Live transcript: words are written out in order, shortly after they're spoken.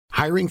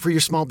Hiring for your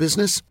small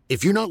business?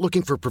 If you're not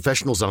looking for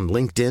professionals on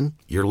LinkedIn,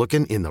 you're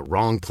looking in the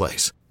wrong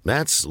place.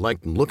 That's like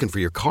looking for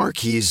your car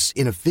keys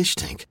in a fish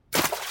tank.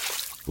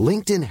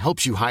 LinkedIn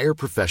helps you hire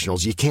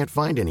professionals you can't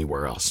find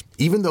anywhere else,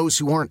 even those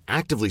who aren't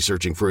actively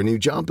searching for a new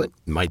job but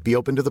might be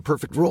open to the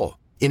perfect role.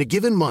 In a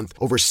given month,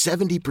 over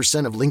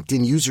 70% of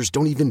LinkedIn users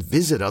don't even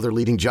visit other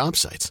leading job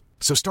sites.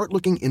 So start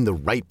looking in the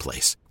right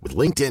place. With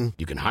LinkedIn,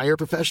 you can hire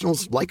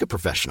professionals like a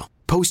professional.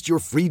 Post your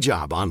free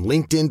job on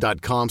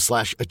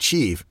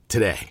linkedin.com/achieve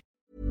today.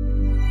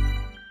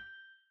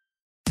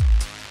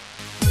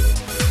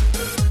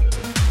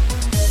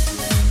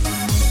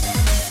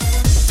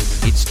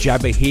 It's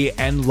Jabba here,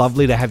 and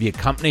lovely to have your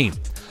company.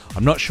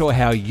 I'm not sure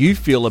how you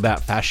feel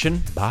about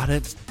fashion, but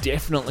it's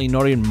definitely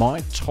not in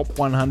my top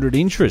 100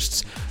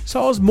 interests.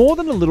 So I was more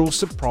than a little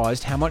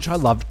surprised how much I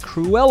loved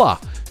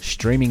Cruella,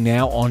 streaming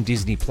now on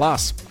Disney+.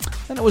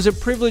 And it was a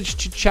privilege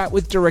to chat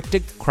with director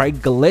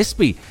Craig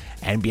Gillespie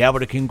and be able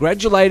to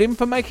congratulate him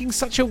for making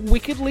such a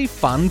wickedly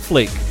fun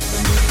flick.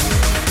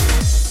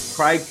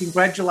 Craig,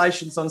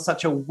 congratulations on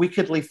such a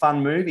wickedly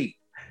fun movie.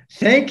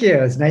 Thank you.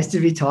 It's nice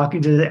to be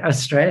talking to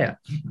Australia.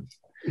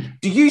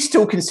 Do you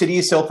still consider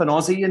yourself an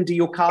Aussie, and do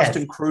your cast Yes.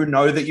 and crew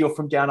know that you're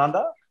from down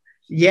under?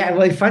 Yeah,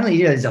 well, finally,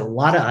 there's a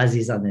lot of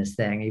Aussies on this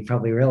thing. You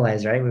probably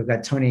realize, right? We've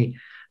got Tony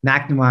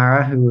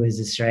McNamara, who is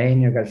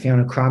Australian. We've got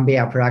Fiona Crombie,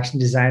 our production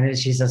designer.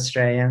 She's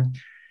Australian.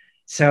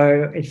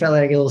 So it felt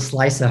like a little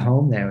slice of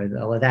home there with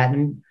all of that.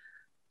 And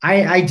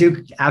I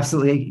do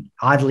absolutely,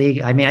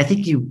 oddly, I mean, I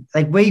think you,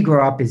 like, where you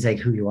grow up is like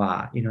who you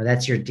are. You know,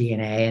 that's your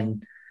DNA.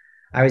 And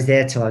I was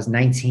there till I was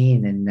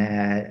 19, and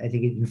I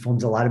think it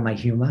informs a lot of my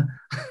humor.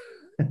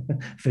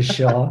 For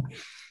sure.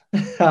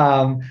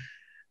 For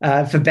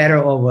better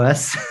or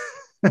worse.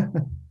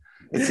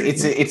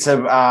 It's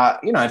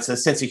a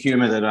sense of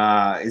humour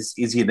that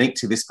is unique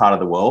to this part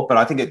of the world, but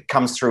I think it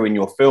comes through in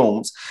your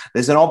films.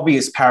 There's an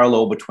obvious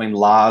parallel between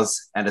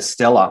Lars and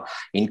Estella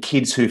in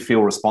kids who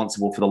feel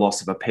responsible for the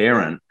loss of a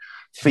parent.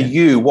 For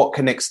you, what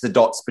connects the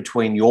dots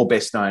between your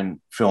best known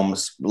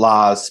films,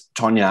 Lars,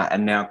 Tonya,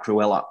 and now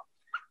Cruella?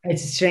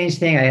 It's a strange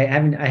thing.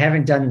 I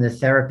haven't done the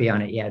therapy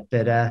on it yet,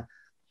 but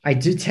I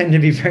do tend to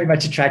be very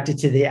much attracted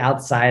to the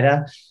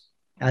outsider,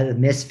 the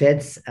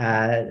misfits,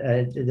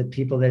 the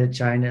people that are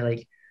trying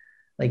to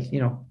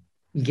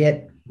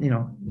get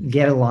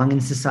along in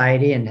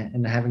society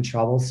and having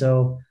trouble.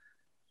 So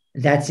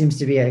that seems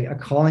to be a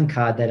calling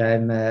card that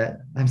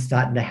I'm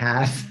starting to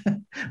have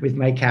with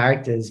my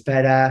characters.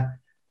 But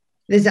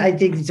I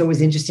think it's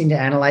always interesting to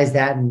analyze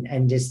that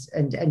and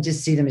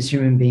just see them as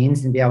human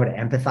beings and be able to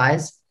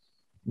empathize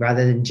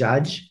rather than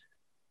judge.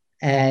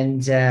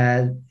 And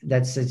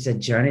that's a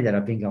journey that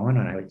I've been going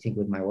on, I would think,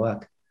 with my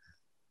work.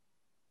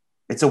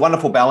 It's a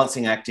wonderful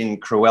balancing act in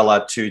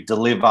Cruella to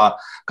deliver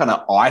kind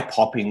of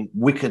eye-popping,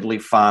 wickedly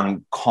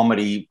fun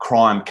comedy,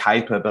 crime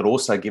caper, but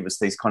also give us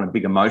these kind of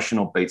big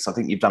emotional beats. I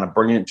think you've done a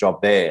brilliant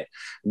job there.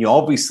 And you're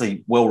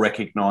obviously well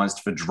recognised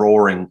for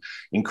drawing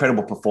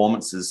incredible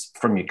performances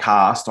from your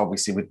cast,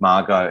 obviously with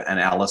Margot and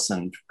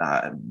Alison,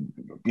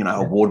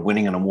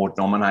 award-winning and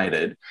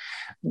award-nominated.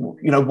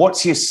 You know,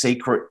 what's your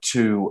secret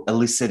to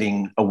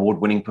eliciting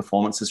award-winning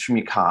performances from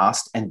your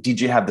cast? And did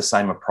you have the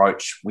same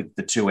approach with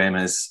the two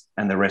Emmas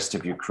and the rest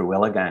of your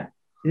Cruella gang?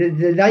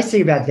 The nice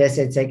thing about this,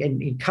 it's like,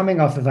 and coming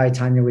off of I,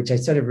 Tonya, which I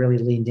sort of really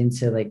leaned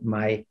into like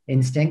my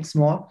instincts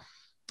more.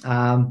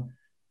 And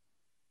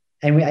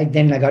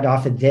then I got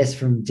offered this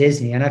from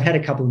Disney, and I've had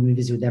a couple of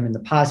movies with them in the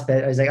past,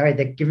 but I was like, all right,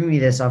 they're giving me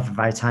this off of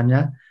I,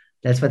 Tonya.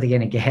 That's what they're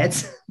going to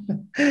get.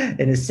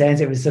 In a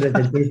sense, it was sort of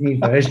the Disney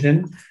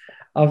version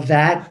of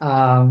that.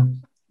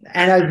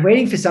 And I was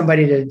waiting for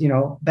somebody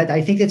to, but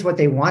I think that's what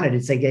they wanted.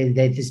 It's like they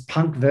this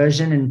punk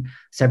version. And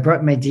so I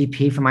brought my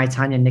DP from I,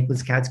 Tonya,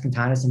 Nicholas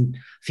Katz-Quintanas, and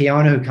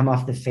Fiona, who come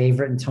off The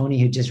Favorite, and Tony,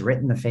 who just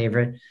written The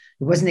Favorite.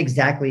 It wasn't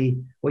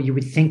exactly what you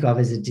would think of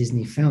as a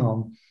Disney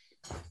film,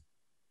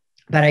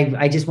 but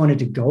I just wanted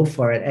to go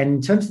for it. And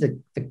in terms of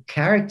the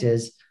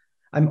characters,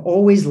 I'm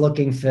always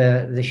looking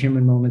for the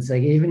human moments,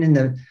 like even in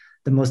the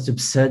most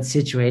absurd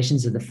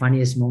situations or the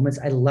funniest moments.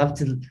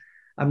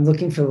 I'm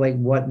looking for like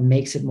what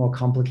makes it more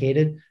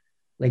complicated,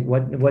 like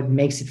what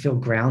makes it feel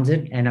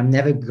grounded. And I'm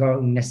never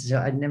going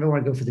necessarily, I never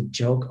want to go for the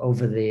joke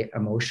over the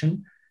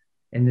emotion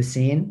in the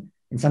scene.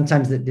 And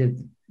sometimes the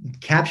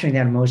capturing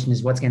that emotion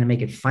is what's going to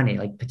make it funny,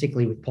 like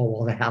particularly with Paul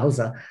Walter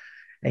Hauser.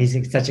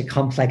 He's such a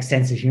complex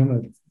sense of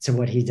humor to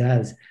what he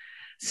does.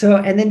 So,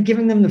 and then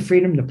giving them the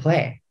freedom to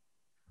play.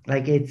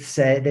 Like it's,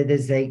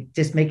 there's like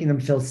just making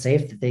them feel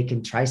safe that they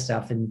can try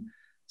stuff and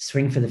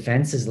swing for the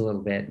fences a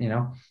little bit,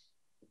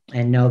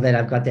 and know that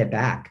I've got their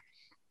back.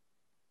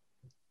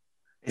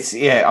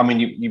 I mean,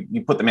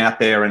 you put them out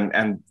there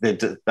and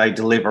they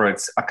deliver.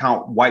 I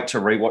can't wait to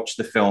rewatch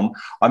the film.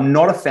 I'm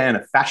not a fan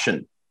of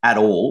fashion at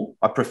all.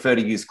 I prefer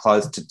to use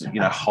clothes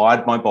to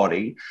hide my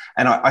body.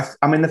 And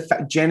I mean,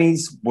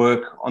 Jenny's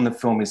work on the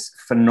film is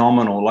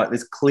phenomenal. Like,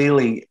 there's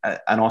clearly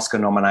an Oscar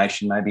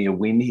nomination, maybe a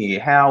win here.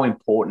 How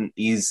important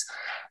is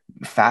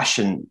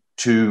fashion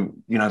to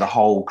the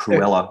whole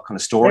Cruella kind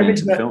of story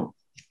into the film?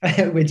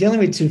 we're dealing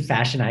with two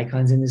fashion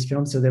icons in this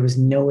film, so there was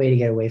no way to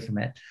get away from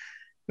it.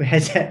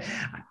 I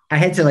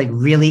had to like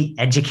really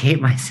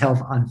educate myself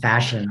on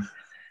fashion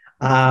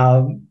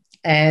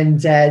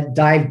and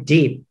dive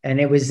deep. And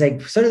it was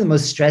like sort of the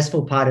most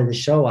stressful part of the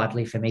show,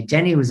 oddly, for me.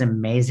 Jenny was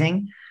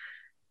amazing.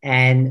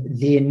 And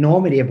the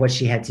enormity of what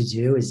she had to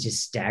do is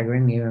just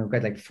staggering. You know, we've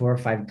got like 4 or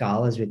 5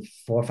 galas with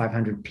 400 or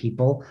 500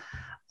 people,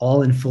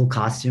 all in full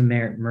costume,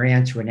 Marie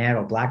Antoinette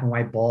or black and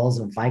white balls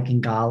or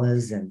Viking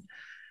galas.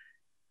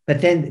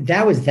 But then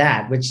that was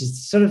that, which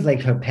is sort of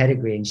like her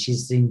pedigree. And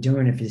she's been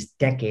doing it for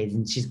decades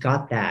and she's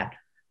got that.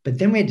 But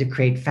then we had to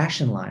create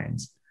fashion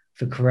lines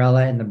for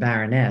Cruella and the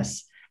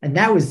Baroness. And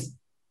that was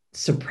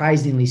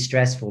surprisingly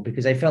stressful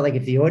because I felt like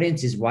if the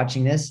audience is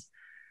watching this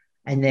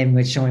and then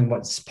we're showing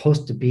what's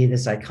supposed to be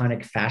this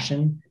iconic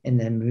fashion in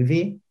the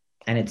movie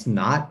and it's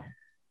not,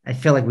 I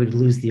feel like we'd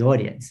lose the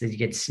audience. That you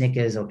get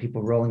snickers or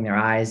people rolling their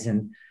eyes.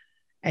 And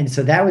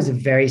so that was a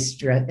very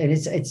and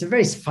it's a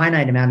very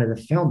finite amount of the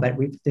film, but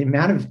the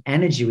amount of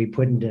energy we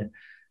put into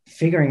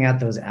figuring out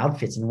those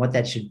outfits and what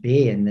that should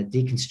be and the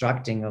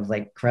deconstructing of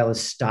like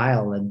Cruella's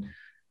style. And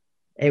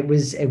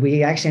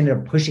we actually ended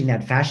up pushing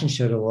that fashion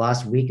show to the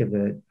last week of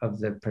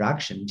the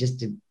production, just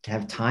to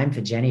have time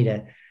for Jenny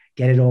to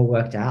get it all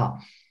worked out.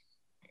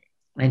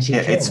 And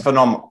it's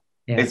phenomenal.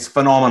 Yeah. It's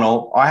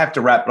phenomenal. I have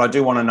to wrap, but I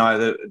do want to know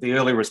that the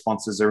early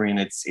responses are in.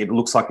 It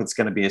looks like it's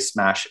going to be a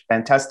smash.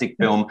 Fantastic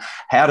film.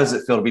 How does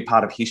it feel to be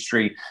part of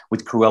history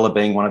with Cruella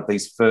being one of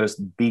these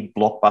first big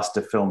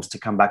blockbuster films to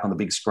come back on the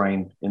big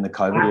screen in the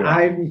COVID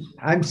era?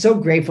 I'm so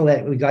grateful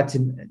that we got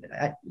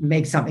to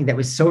make something that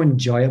was so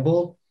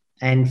enjoyable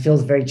and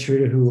feels very true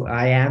to who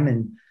I am,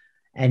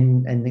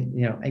 and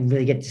you know, I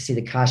really get to see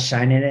the cast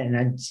shine in it, and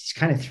I'm just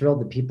kind of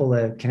thrilled that people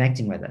are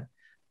connecting with it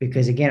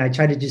because again, I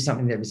tried to do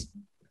something that was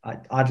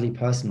oddly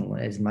personal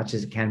as much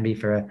as it can be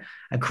for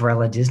a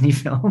Cruella Disney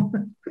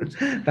film.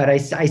 But I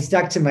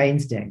stuck to my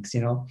instincts,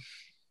 you know,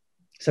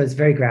 so it's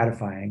very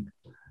gratifying.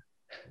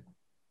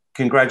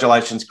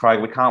 Congratulations, Craig.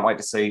 We can't wait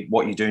to see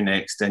what you do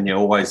next, and you're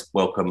always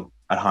welcome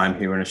at home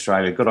here in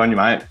Australia. Good on you,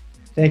 mate.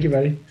 Thank you,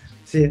 buddy.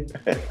 See you.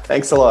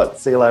 Thanks a lot.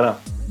 See you later.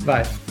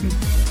 Bye.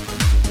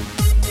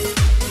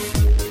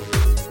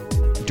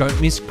 Don't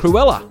miss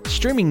Cruella,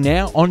 streaming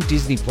now on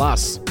Disney+.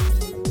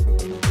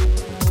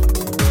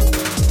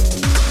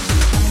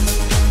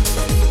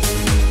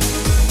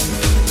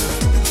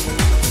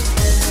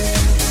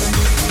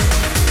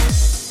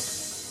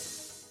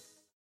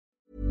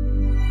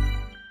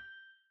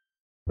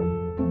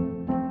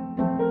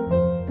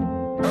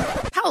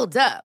 Hold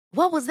up.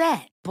 What was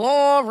that?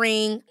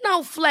 Boring.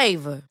 No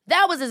flavor.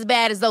 That was as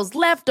bad as those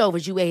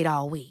leftovers you ate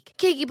all week.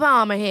 Keke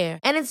Palmer here,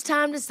 and it's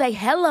time to say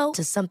hello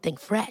to something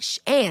fresh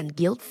and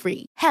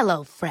guilt-free.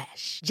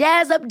 HelloFresh.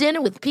 Jazz up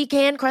dinner with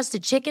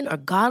pecan-crusted chicken or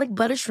garlic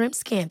butter shrimp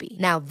scampi.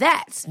 Now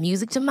that's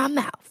music to my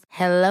mouth.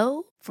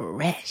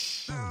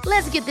 HelloFresh.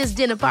 Let's get this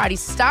dinner party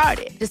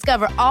started.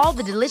 Discover all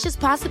the delicious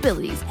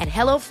possibilities at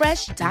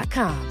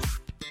HelloFresh.com.